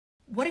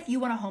What if you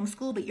want to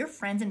homeschool, but your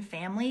friends and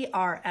family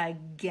are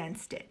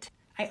against it?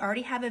 I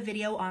already have a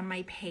video on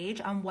my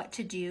page on what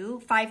to do,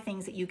 5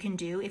 things that you can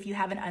do if you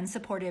have an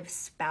unsupportive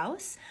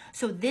spouse.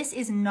 So this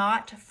is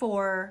not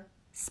for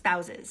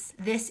spouses.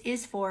 This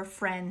is for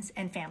friends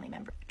and family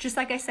members. Just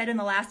like I said in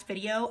the last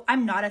video,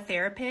 I'm not a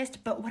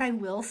therapist, but what I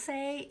will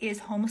say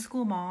is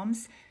homeschool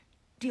moms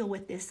deal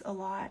with this a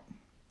lot.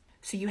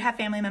 So you have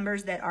family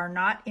members that are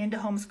not into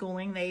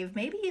homeschooling. They've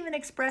maybe even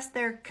expressed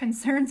their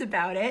concerns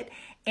about it,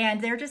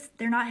 and they're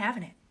not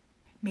having it.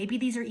 Maybe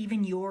these are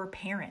even your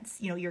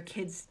parents, your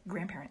kids'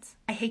 grandparents.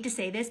 I hate to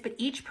say this, but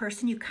each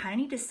person you kind of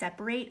need to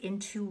separate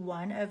into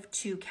one of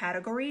 2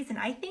 categories. And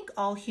I think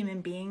all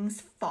human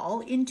beings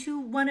fall into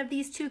one of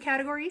these 2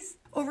 categories.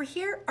 Over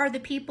here are the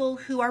people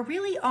who are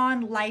really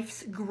on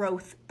life's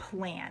growth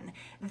plan.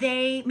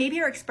 They maybe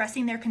are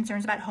expressing their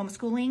concerns about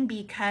homeschooling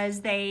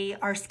because they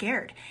are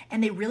scared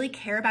and they really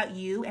care about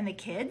you and the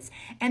kids,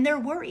 and they're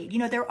worried.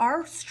 There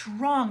are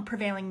strong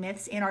prevailing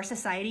myths in our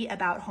society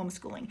about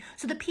homeschooling.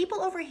 So the people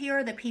over here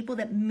are the people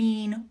that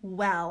mean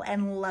well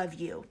and love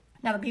you.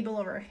 Now the people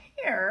over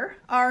here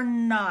are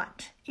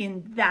not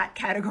in that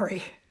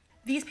category.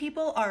 These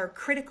people are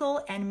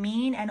critical and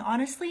mean, and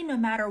honestly, no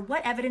matter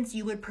what evidence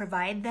you would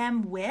provide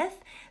them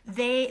with,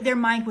 their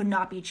mind would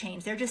not be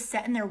changed. They're just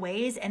set in their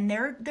ways, and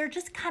they're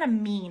just kind of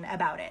mean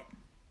about it.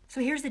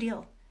 So here's the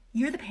deal.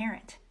 You're the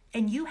parent,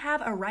 and you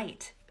have a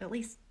right, at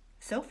least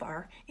so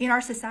far, in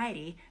our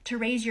society, to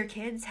raise your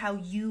kids how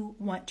you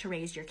want to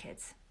raise your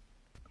kids,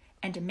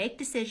 and to make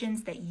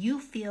decisions that you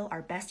feel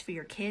are best for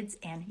your kids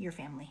and your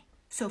family.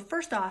 So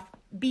first off,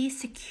 be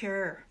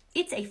secure.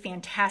 It's a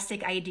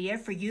fantastic idea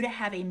for you to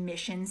have a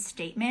mission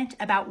statement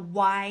about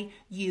why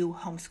you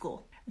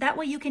homeschool. That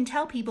way you can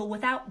tell people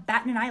without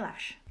batting an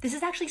eyelash. This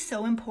is actually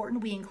so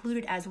important we include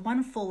it as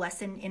one full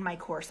lesson in my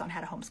course on how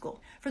to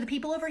homeschool. For the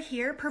people over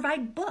here,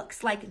 provide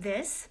books like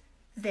this,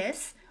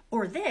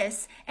 or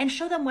this, and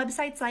show them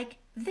websites like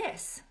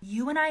this.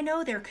 You and I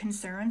know their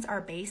concerns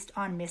are based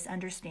on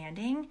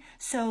misunderstanding.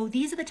 So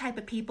these are the type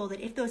of people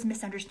that if those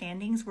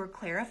misunderstandings were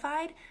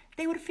clarified,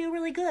 they would feel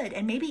really good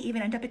and maybe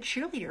even end up a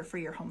cheerleader for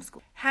your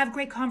homeschool. Have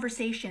great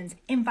conversations,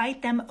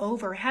 invite them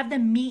over, have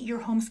them meet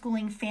your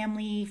homeschooling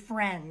family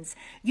friends.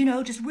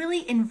 Just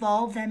really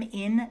involve them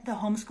in the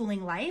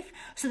homeschooling life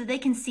so that they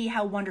can see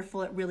how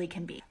wonderful it really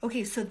can be.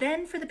 Okay, so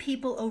then for the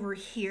people over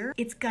here,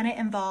 it's gonna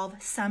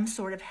involve some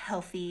sort of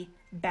healthy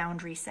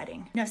boundary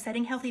setting. Now,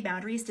 setting healthy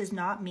boundaries does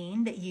not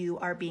mean that you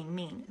are being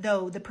mean,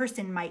 though the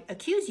person might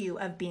accuse you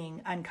of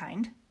being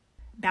unkind.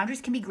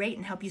 Boundaries can be great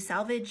and help you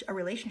salvage a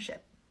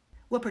relationship.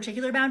 What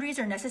particular boundaries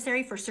are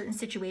necessary for certain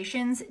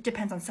situations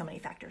depends on so many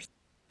factors.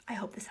 I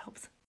hope this helps.